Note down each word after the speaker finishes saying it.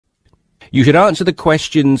You should answer the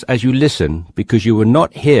questions as you listen because you will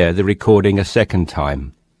not hear the recording a second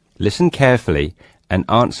time. Listen carefully and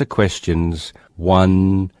answer questions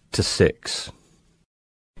 1 to 6.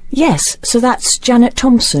 Yes, so that's Janet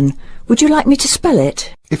Thompson. Would you like me to spell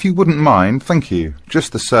it? If you wouldn't mind, thank you.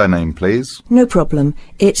 Just the surname, please. No problem.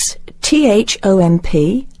 It's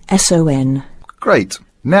Thompson. Great.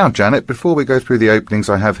 Now, Janet, before we go through the openings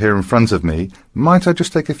I have here in front of me, might I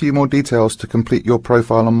just take a few more details to complete your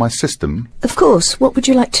profile on my system? Of course. What would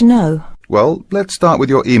you like to know? Well, let's start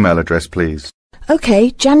with your email address, please.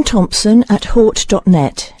 OK,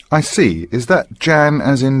 janthompson@hort.net. I see. Is that Jan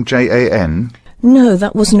as in Jan? No,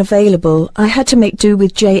 that wasn't available. I had to make do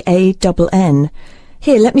with Jann.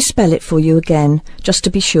 Here, let me spell it for you again, just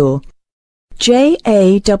to be sure.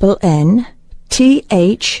 JANNTHOMPSON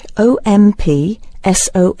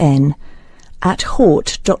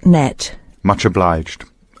Much obliged.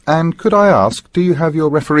 And could I ask, do you have your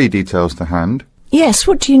referee details to hand? Yes,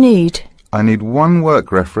 what do you need? I need one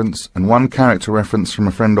work reference and one character reference from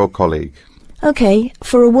a friend or colleague. OK,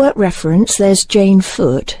 for a work reference, there's Jane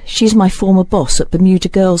Foote. She's my former boss at Bermuda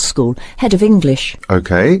Girls' School, head of English.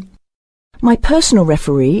 OK. My personal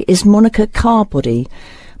referee is Monica Carbody.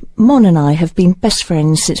 Mon and I have been best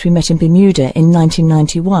friends since we met in Bermuda in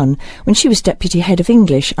 1991, when she was deputy head of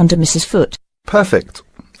English under Mrs. Foote. Perfect.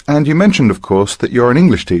 And you mentioned, of course, that you're an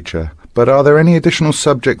English teacher, but are there any additional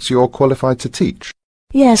subjects you're qualified to teach?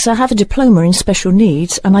 Yes, I have a diploma in special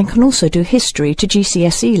needs, and I can also do history to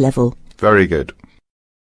GCSE level. Very good.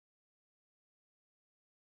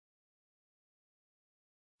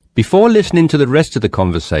 Before listening to the rest of the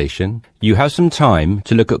conversation, you have some time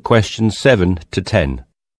to look at questions 7 to 10.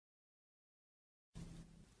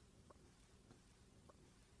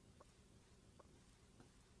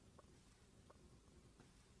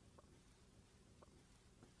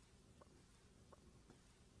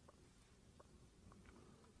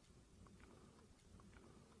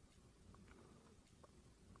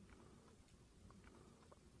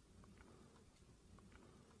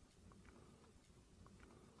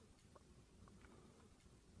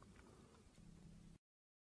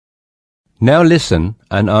 Now listen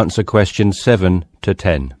and answer questions 7 to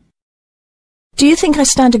 10. Do you think I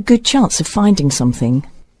stand a good chance of finding something?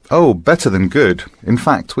 Oh, better than good. In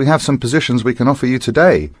fact, we have some positions we can offer you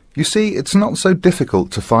today. You see, it's not so difficult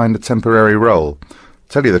to find a temporary role.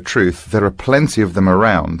 Tell you the truth, there are plenty of them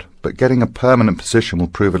around, but getting a permanent position will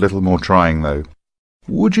prove a little more trying, though.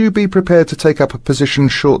 Would you be prepared to take up a position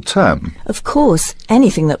short-term? Of course,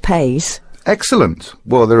 anything that pays. Excellent.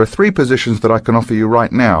 Well, there are 3 positions that I can offer you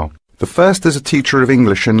right now. The first is a teacher of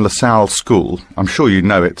English in LaSalle School. I'm sure you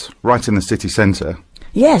know it, right in the city centre.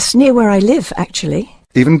 Yes, near where I live, actually.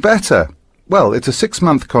 Even better. Well, it's a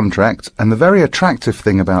 6-month contract, and the very attractive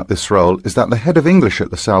thing about this role is that the head of English at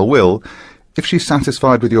LaSalle will, if she's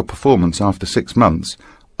satisfied with your performance after 6 months,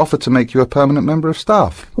 offer to make you a permanent member of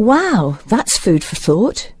staff. Wow, that's food for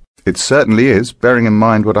thought. It certainly is, bearing in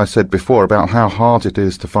mind what I said before about how hard it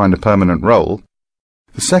is to find a permanent role.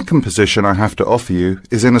 The second position I have to offer you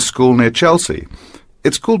is in a school near Chelsea.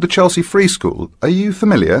 It's called the Chelsea Free School. Are you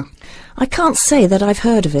familiar? I can't say that I've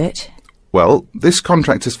heard of it. Well, this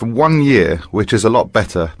contract is for 1 year, which is a lot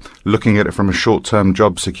better, looking at it from a short-term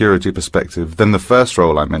job security perspective, than the first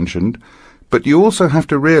role I mentioned. But you also have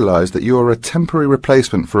to realise that you are a temporary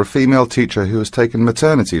replacement for a female teacher who has taken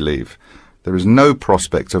maternity leave. There is no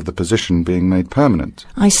prospect of the position being made permanent.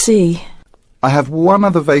 I see. I have one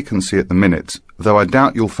other vacancy at the minute, though I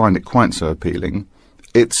doubt you'll find it quite so appealing.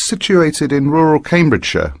 It's situated in rural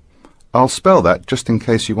Cambridgeshire. I'll spell that just in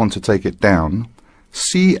case you want to take it down.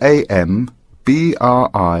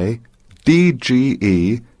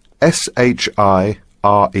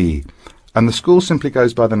 CAMBRIDGESHIRE. And the school simply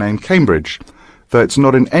goes by the name Cambridge, though it's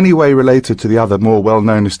not in any way related to the other more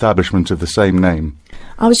well-known establishment of the same name.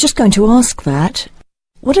 I was just going to ask that.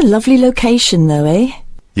 What a lovely location, though, eh?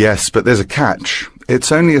 Yes, but there's a catch. It's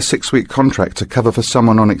only a 6-week contract to cover for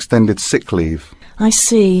someone on extended sick leave. I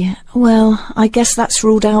see. Well, I guess that's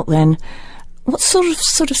ruled out then. What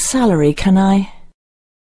sort of salary can I...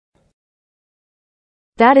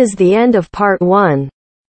 That is the end of part 1.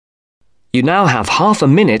 You now have half a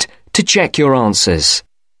minute to check your answers.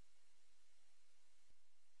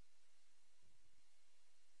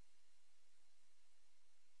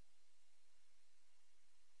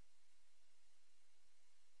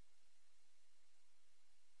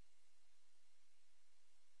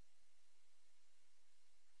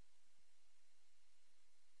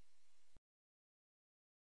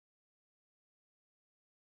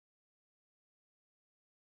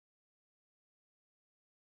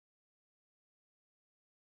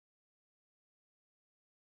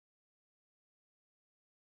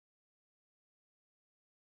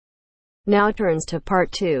 Now turns to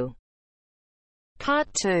Part 2. Part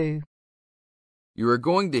 2. You are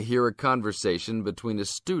going to hear a conversation between a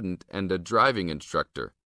student and a driving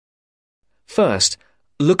instructor. First,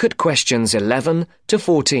 look at questions 11 to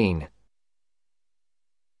 14.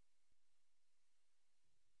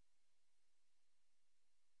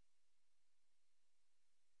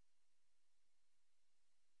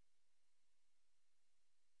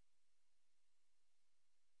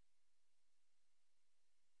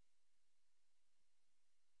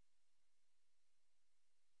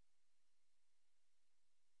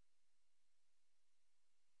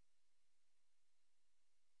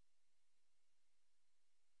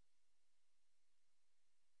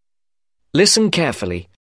 Listen carefully.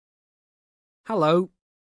 Hello,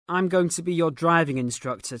 I'm going to be your driving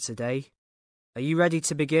instructor today. Are you ready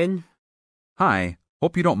to begin? Hi,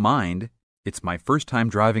 hope you don't mind. It's my first time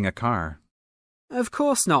driving a car. Of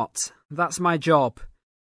course not. That's my job.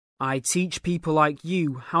 I teach people like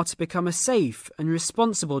you how to become a safe and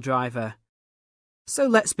responsible driver. So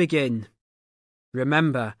let's begin.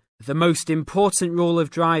 Remember, the most important rule of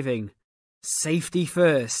driving: safety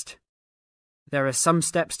first. There are some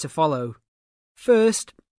steps to follow.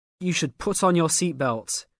 First, you should put on your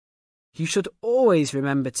seatbelt. You should always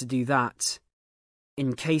remember to do that.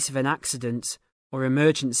 In case of an accident or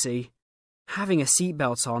emergency, having a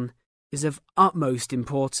seatbelt on is of utmost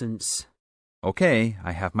importance. Okay,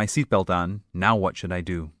 I have my seatbelt on. Now what should I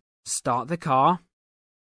do? Start the car.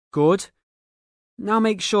 Good. Now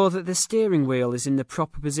make sure that the steering wheel is in the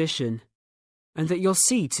proper position and that your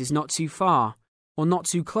seat is not too far or not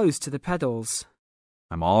too close to the pedals.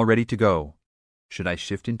 I'm all ready to go. Should I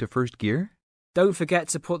shift into first gear? Don't forget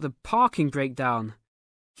to put the parking brake down.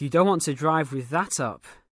 You don't want to drive with that up.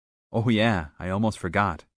 Oh yeah, I almost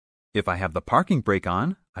forgot. If I have the parking brake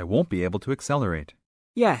on, I won't be able to accelerate.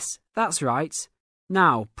 Yes, that's right.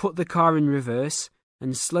 Now put the car in reverse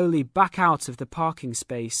and slowly back out of the parking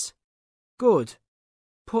space. Good.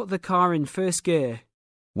 Put the car in first gear.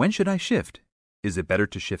 When should I shift? Is it better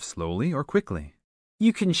to shift slowly or quickly?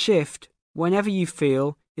 You can shift whenever you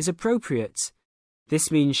feel is appropriate. This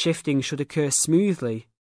means shifting should occur smoothly.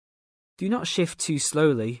 Do not shift too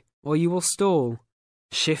slowly or you will stall.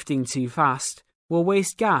 Shifting too fast will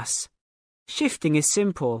waste gas. Shifting is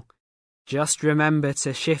simple. Just remember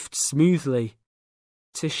to shift smoothly.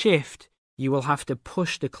 To shift, you will have to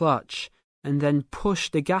push the clutch and then push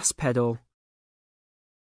the gas pedal.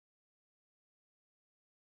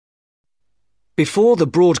 Before the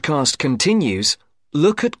broadcast continues,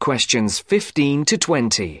 look at questions 15 to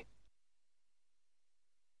 20.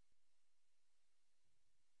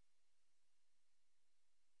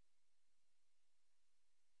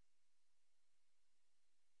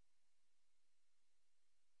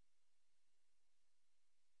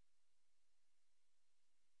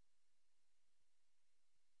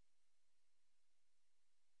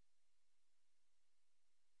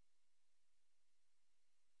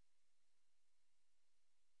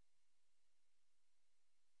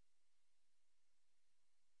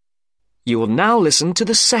 You will now listen to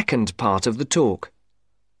the second part of the talk.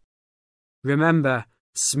 Remember,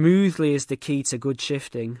 smoothly is the key to good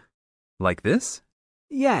shifting. Like this?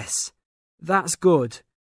 Yes, that's good.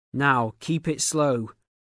 Now keep it slow.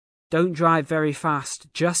 Don't drive very fast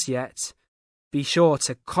just yet. Be sure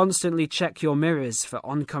to constantly check your mirrors for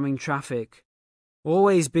oncoming traffic.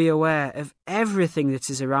 Always be aware of everything that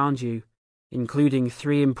is around you, including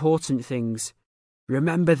 3 important things.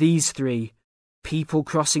 Remember these 3: people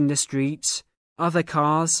crossing the streets, other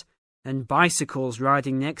cars, and bicycles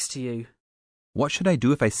riding next to you. What should I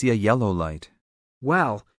do if I see a yellow light?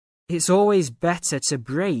 Well, it's always better to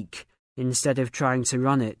brake instead of trying to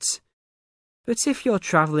run it. But if you're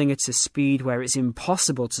travelling at a speed where it's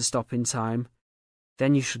impossible to stop in time,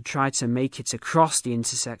 then you should try to make it across the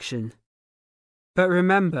intersection. But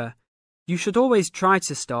remember, you should always try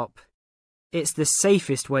to stop. It's the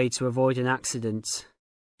safest way to avoid an accident.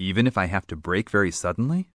 Even if I have to brake very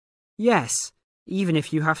suddenly? Yes, even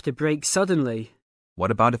if you have to brake suddenly. What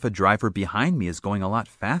about if a driver behind me is going a lot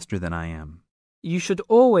faster than I am? You should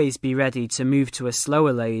always be ready to move to a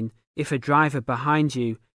slower lane if a driver behind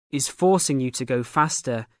you is forcing you to go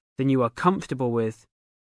faster than you are comfortable with.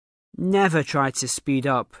 Never try to speed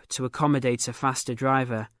up to accommodate a faster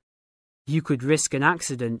driver. You could risk an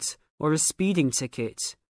accident or a speeding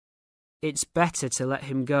ticket. It's better to let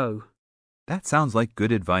him go. That sounds like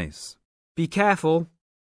good advice. Be careful.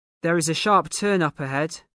 There is a sharp turn up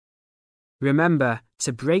ahead. Remember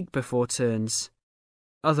to brake before turns.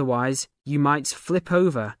 Otherwise, you might flip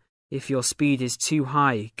over if your speed is too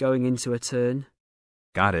high going into a turn.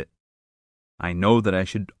 Got it. I know that I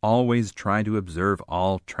should always try to observe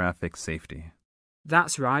all traffic safety.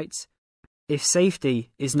 That's right. If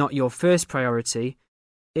safety is not your first priority,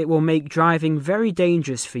 it will make driving very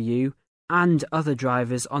dangerous for you and other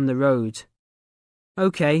drivers on the road.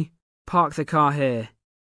 OK, park the car here.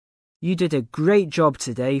 You did a great job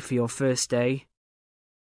today for your first day.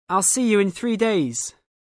 I'll see you in 3 days.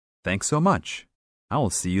 Thanks so much. I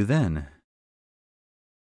will see you then.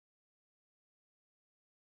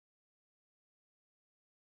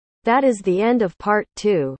 That is the end of part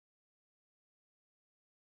 2.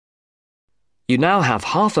 You now have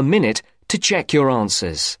half a minute to check your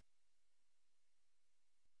answers.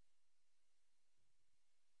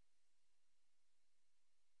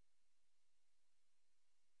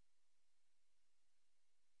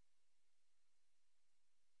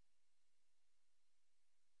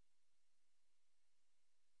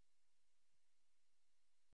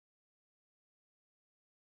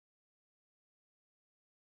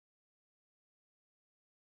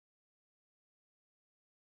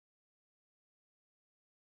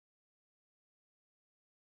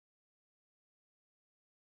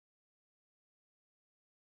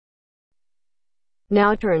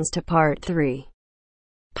 Now turns to part 3.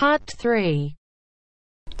 Part 3.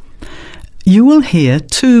 You will hear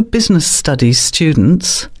 2 business studies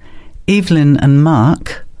students, Evelyn and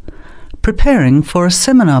Mark, preparing for a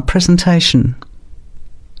seminar presentation.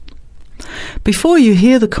 Before you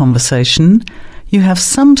hear the conversation, you have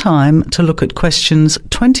some time to look at questions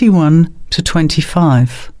 21 to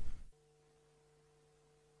 25.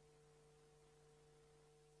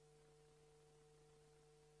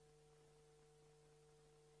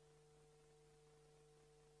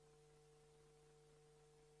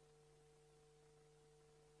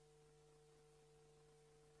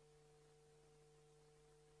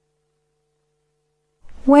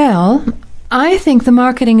 Well, I think the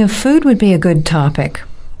marketing of food would be a good topic.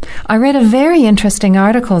 I read a very interesting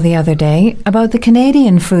article the other day about the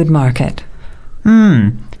Canadian food market.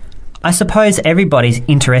 I suppose everybody's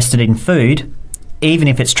interested in food, even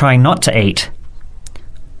if it's trying not to eat.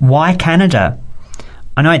 Why Canada?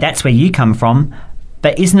 I know that's where you come from,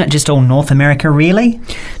 but isn't it just all North America, really?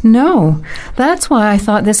 No, that's why I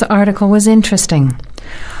thought this article was interesting.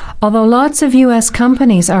 Although lots of US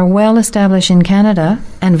companies are well established in Canada,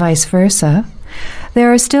 and vice versa,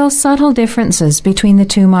 there are still subtle differences between the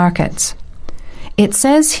two markets. It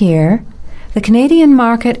says here, the Canadian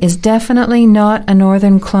market is definitely not a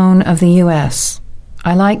northern clone of the US.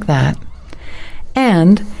 I like that.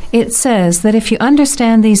 And it says that if you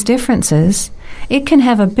understand these differences, it can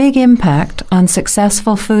have a big impact on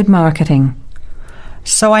successful food marketing.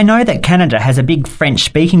 So I know that Canada has a big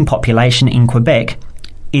French-speaking population in Quebec.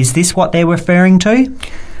 Is this what they're referring to?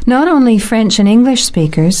 Not only French and English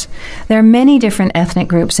speakers, there are many different ethnic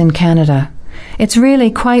groups in Canada. It's really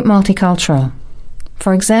quite multicultural.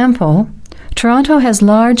 For example, Toronto has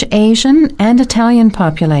large Asian and Italian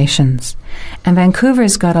populations, and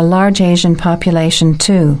Vancouver's got a large Asian population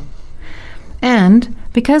too. And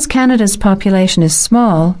because Canada's population is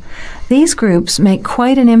small, these groups make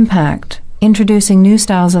quite an impact, introducing new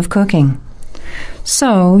styles of cooking.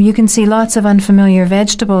 So you can see lots of unfamiliar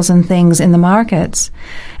vegetables and things in the markets,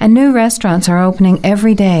 and new restaurants are opening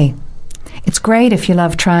every day. It's great if you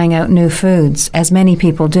love trying out new foods, as many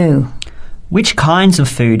people do. Which kinds of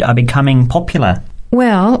food are becoming popular?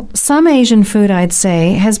 Well, some Asian food, I'd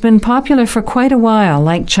say, has been popular for quite a while,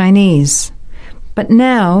 like Chinese. But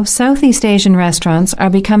now, Southeast Asian restaurants are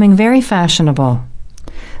becoming very fashionable.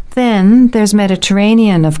 Then there's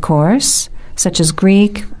Mediterranean, of course, such as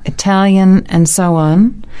Greek, Italian, and so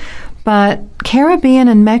on. But Caribbean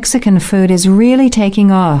and Mexican food is really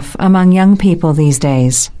taking off among young people these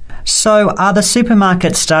days. So are the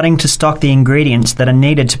supermarkets starting to stock the ingredients that are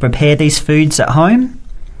needed to prepare these foods at home?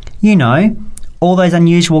 You know, all those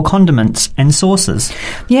unusual condiments and sauces.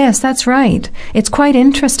 Yes, that's right. It's quite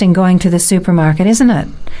interesting going to the supermarket, isn't it?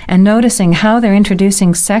 And noticing how they're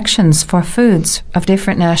introducing sections for foods of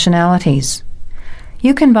different nationalities.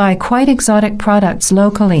 You can buy quite exotic products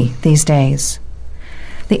locally these days.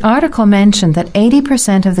 The article mentioned that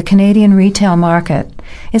 80% of the Canadian retail market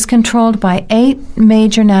is controlled by 8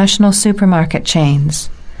 major national supermarket chains,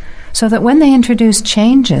 so that when they introduce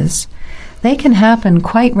changes, they can happen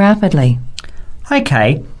quite rapidly.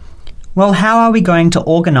 OK. Well, how are we going to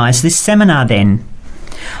organise this seminar then?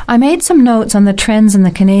 I made some notes on the trends in the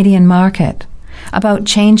Canadian market, about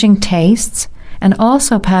changing tastes, and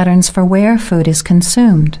also patterns for where food is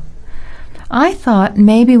consumed. I thought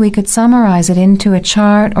maybe we could summarize it into a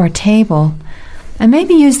chart or table, and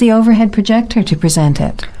maybe use the overhead projector to present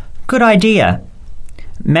it. Good idea.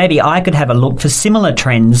 Maybe I could have a look for similar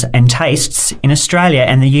trends and tastes in Australia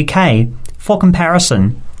and the UK for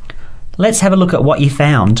comparison. Let's have a look at what you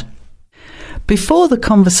found. Before the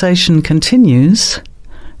conversation continues,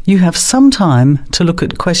 you have some time to look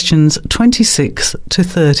at questions 26 to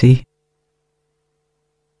 30.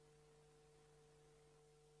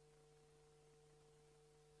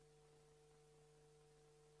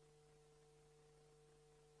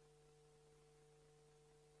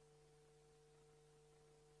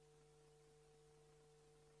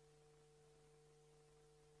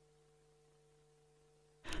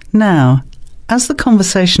 Now, as the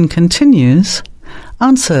conversation continues,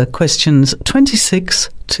 answer questions 26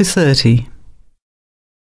 to 30.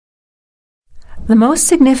 The most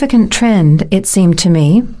significant trend, it seemed to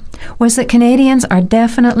me, was that Canadians are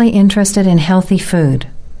definitely interested in healthy food.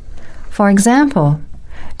 For example,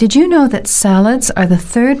 did you know that salads are the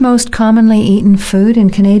third most commonly eaten food in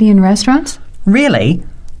Canadian restaurants? Really?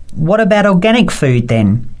 What about organic food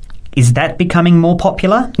then? Is that becoming more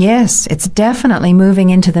popular? Yes, it's definitely moving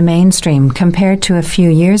into the mainstream compared to a few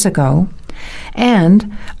years ago.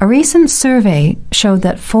 And a recent survey showed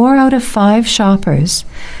that 4 out of 5 shoppers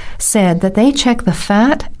said that they check the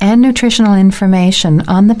fat and nutritional information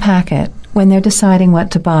on the packet when they're deciding what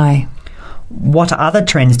to buy. What other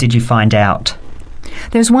trends did you find out?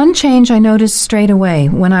 There's one change I noticed straight away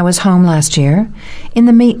when I was home last year in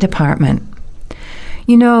the meat department.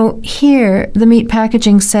 You know, here the meat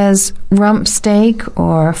packaging says rump steak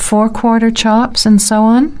or 4-quarter chops and so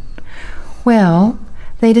on. Well,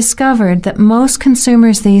 they discovered that most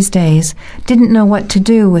consumers these days didn't know what to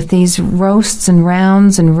do with these roasts and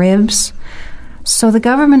rounds and ribs. So the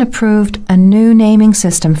government approved a new naming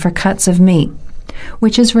system for cuts of meat,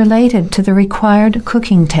 which is related to the required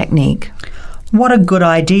cooking technique. What a good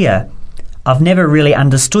idea. I've never really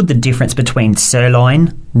understood the difference between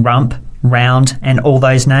sirloin, rump, round and all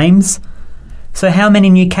those names. So how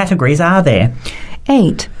many new categories are there?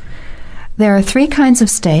 8. There are 3 kinds of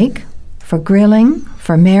steak, for grilling,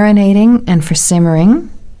 for marinating and for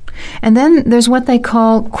simmering. And then there's what they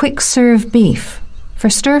call quick-serve beef, for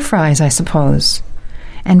stir-fries, I suppose.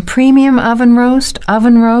 And premium oven roast,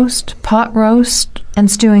 pot roast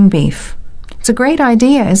and stewing beef. It's a great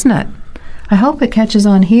idea, isn't it? I hope it catches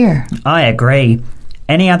on here. I agree.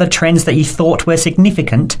 Any other trends that you thought were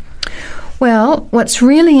significant? Well, what's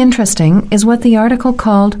really interesting is what the article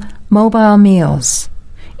called mobile meals.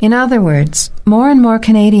 In other words, more and more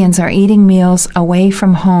Canadians are eating meals away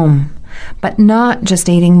from home, but not just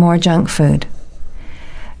eating more junk food.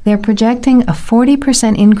 They're projecting a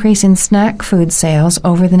 40% increase in snack food sales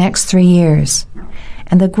over the next 3 years,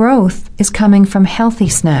 and the growth is coming from healthy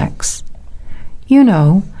snacks. You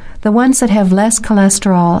know, the ones that have less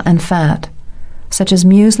cholesterol and fat, such as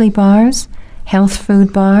muesli bars, health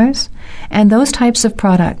food bars, and those types of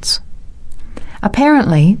products.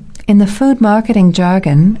 Apparently, in the food marketing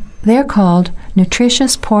jargon, they're called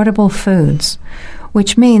nutritious portable foods,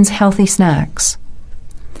 which means healthy snacks.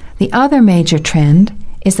 The other major trend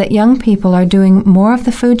is that young people are doing more of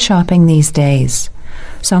the food shopping these days,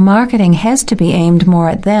 so marketing has to be aimed more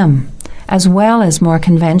at them, as well as more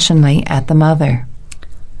conventionally at the mother.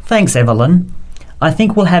 Thanks, Evelyn. I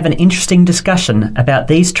think we'll have an interesting discussion about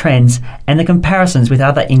these trends and the comparisons with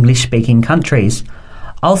other English-speaking countries.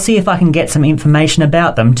 I'll see if I can get some information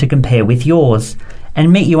about them to compare with yours,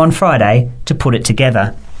 and meet you on Friday to put it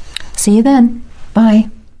together. See you then.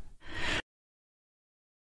 Bye.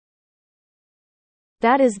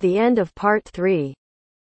 That is the end of part 3.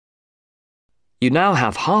 You now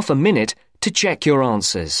have half a minute to check your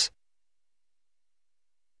answers.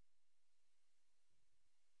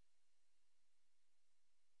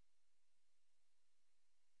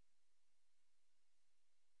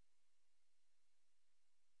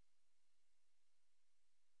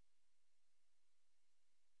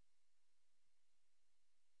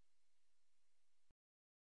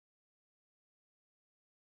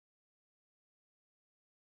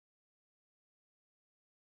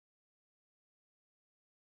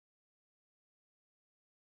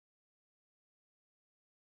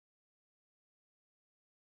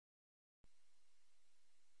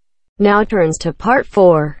 Now turns to part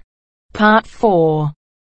 4. Part 4.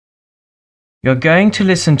 You're going to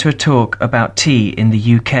listen to a talk about tea in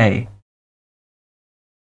the UK.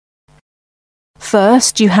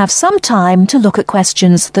 First, you have some time to look at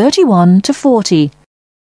questions 31 to 40.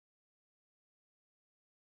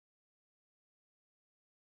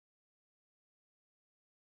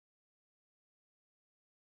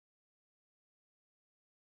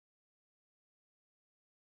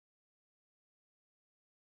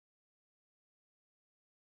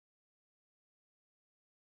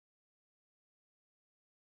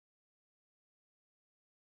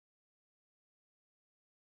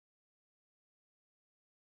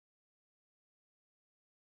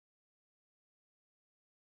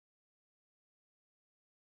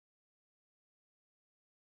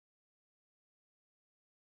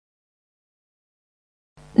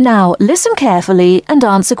 Now listen carefully and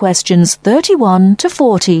answer questions 31 to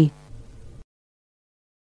 40.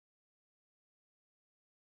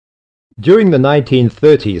 During the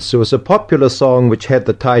 1930s, there was a popular song which had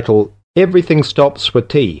the title "Everything Stops for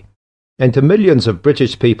Tea," and to millions of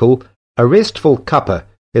British people, a restful cuppa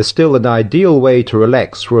is still an ideal way to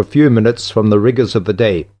relax for a few minutes from the rigours of the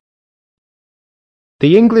day.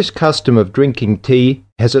 The English custom of drinking tea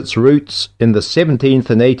has its roots in the 17th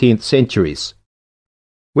and 18th centuries.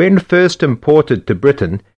 When first imported to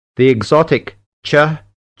Britain, the exotic cha,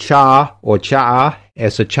 or cha,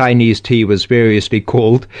 as the Chinese tea was variously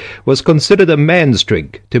called, was considered a man's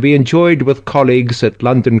drink to be enjoyed with colleagues at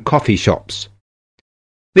London coffee shops.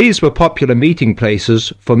 These were popular meeting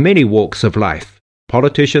places for many walks of life: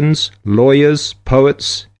 politicians, lawyers,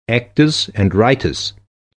 poets, actors, and writers.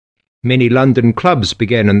 Many London clubs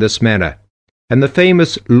began in this manner, and the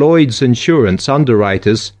famous Lloyd's Insurance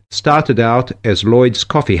underwriters started out as Lloyd's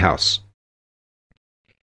Coffee House.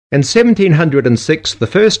 In 1706, the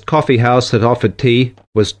first coffee house that offered tea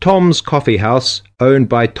was Tom's Coffee House, owned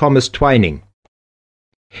by Thomas Twining.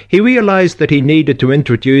 He realized that he needed to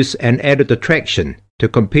introduce an added attraction to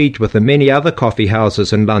compete with the many other coffee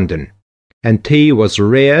houses in London, and tea was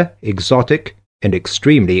rare, exotic, and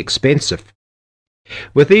extremely expensive.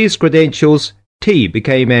 With these credentials, tea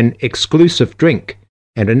became an exclusive drink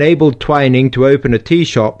and enabled Twining to open a tea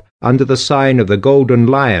shop under the sign of the Golden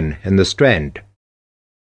Lion in the Strand.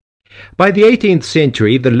 By the 18th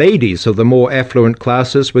century, the ladies of the more affluent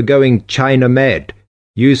classes were going China mad,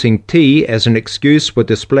 using tea as an excuse for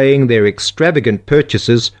displaying their extravagant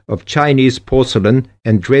purchases of Chinese porcelain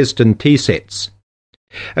and Dresden tea sets.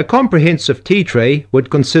 A comprehensive tea tray would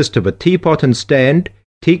consist of a teapot and stand,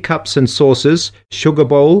 teacups and saucers, sugar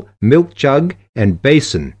bowl, milk jug, and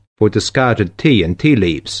basin for discarded tea and tea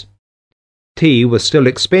leaves. Tea was still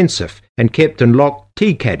expensive and kept in locked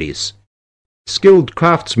tea caddies. Skilled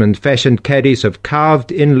craftsmen fashioned caddies of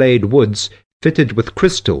carved inlaid woods fitted with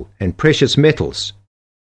crystal and precious metals.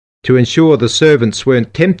 To ensure the servants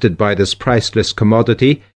weren't tempted by this priceless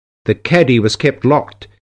commodity, the caddy was kept locked,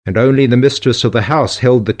 and only the mistress of the house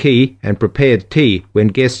held the key and prepared tea when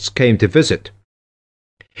guests came to visit.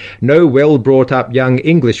 No well-brought-up young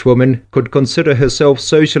Englishwoman could consider herself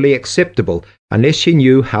socially acceptable unless she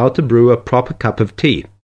knew how to brew a proper cup of tea.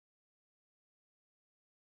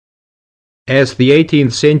 As the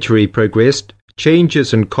 18th century progressed,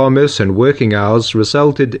 changes in commerce and working hours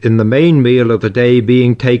resulted in the main meal of the day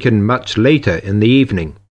being taken much later in the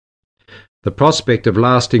evening. The prospect of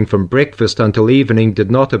lasting from breakfast until evening did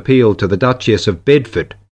not appeal to the Duchess of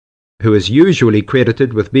Bedford, who is usually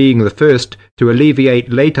credited with being the first to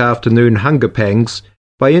alleviate late afternoon hunger pangs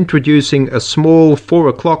by introducing a small 4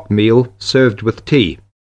 o'clock meal served with tea.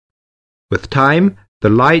 With time, the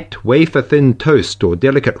light, wafer-thin toast or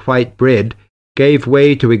delicate white bread gave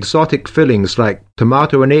way to exotic fillings like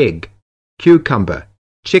tomato and egg, cucumber,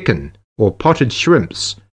 chicken, or potted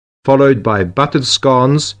shrimps, followed by buttered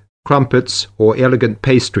scones, crumpets, or elegant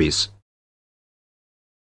pastries.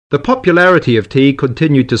 The popularity of tea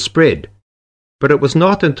continued to spread, but it was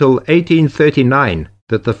not until 1839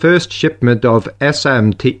 that the first shipment of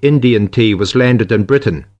Assam Indian tea was landed in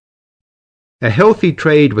Britain. A healthy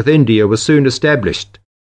trade with India was soon established,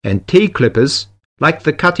 and tea clippers, like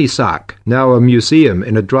the Cutty Sark, now a museum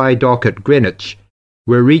in a dry dock at Greenwich,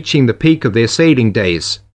 were reaching the peak of their sailing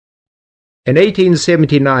days. In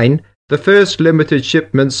 1879, the first limited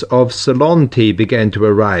shipments of Ceylon tea began to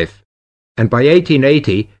arrive, and by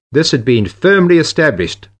 1880 this had been firmly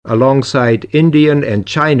established alongside Indian and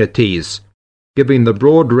China teas, giving the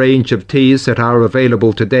broad range of teas that are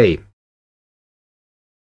available today.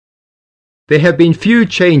 There have been few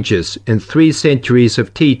changes in 3 centuries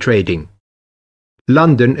of tea trading.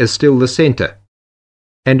 London is still the centre,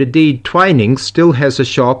 and indeed Twining still has a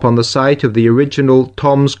shop on the site of the original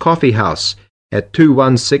Tom's Coffee House at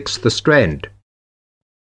 216 The Strand.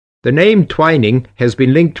 The name Twining has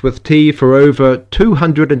been linked with tea for over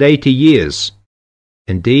 280 years.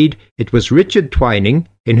 Indeed, it was Richard Twining,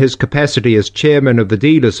 in his capacity as chairman of the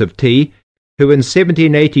dealers of tea, who in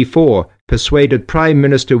 1784 persuaded Prime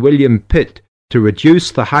Minister William Pitt to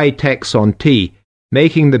reduce the high tax on tea,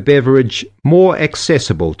 making the beverage more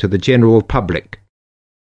accessible to the general public.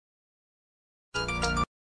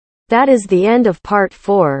 That is the end of part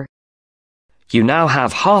 4. You now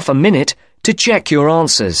have half a minute to check your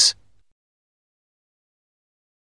answers.